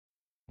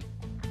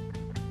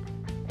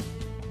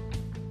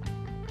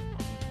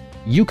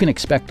You can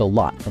expect a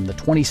lot from the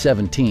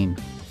 2017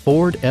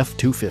 Ford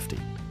F-250.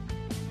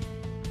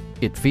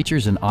 It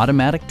features an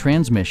automatic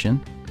transmission,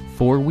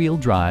 four-wheel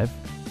drive,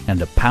 and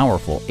a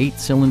powerful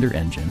 8-cylinder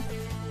engine.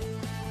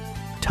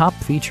 Top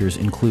features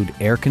include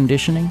air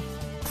conditioning,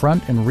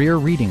 front and rear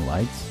reading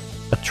lights,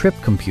 a trip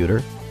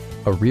computer,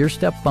 a rear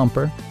step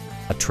bumper,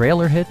 a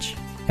trailer hitch,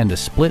 and a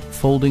split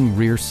folding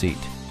rear seat.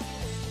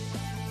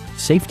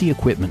 Safety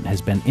equipment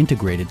has been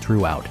integrated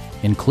throughout,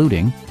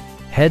 including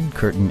head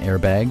curtain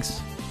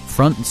airbags,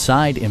 front and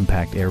side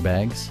impact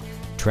airbags,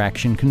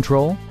 traction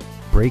control,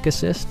 brake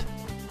assist,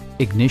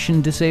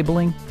 ignition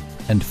disabling,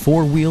 and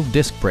four-wheel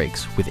disc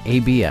brakes with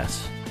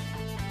ABS.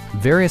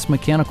 Various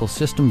mechanical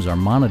systems are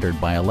monitored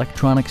by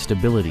electronic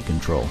stability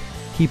control,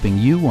 keeping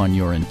you on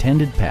your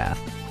intended path.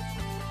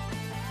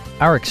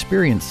 Our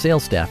experienced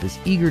sales staff is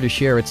eager to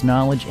share its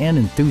knowledge and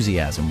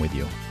enthusiasm with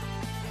you.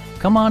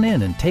 Come on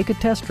in and take a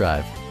test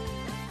drive.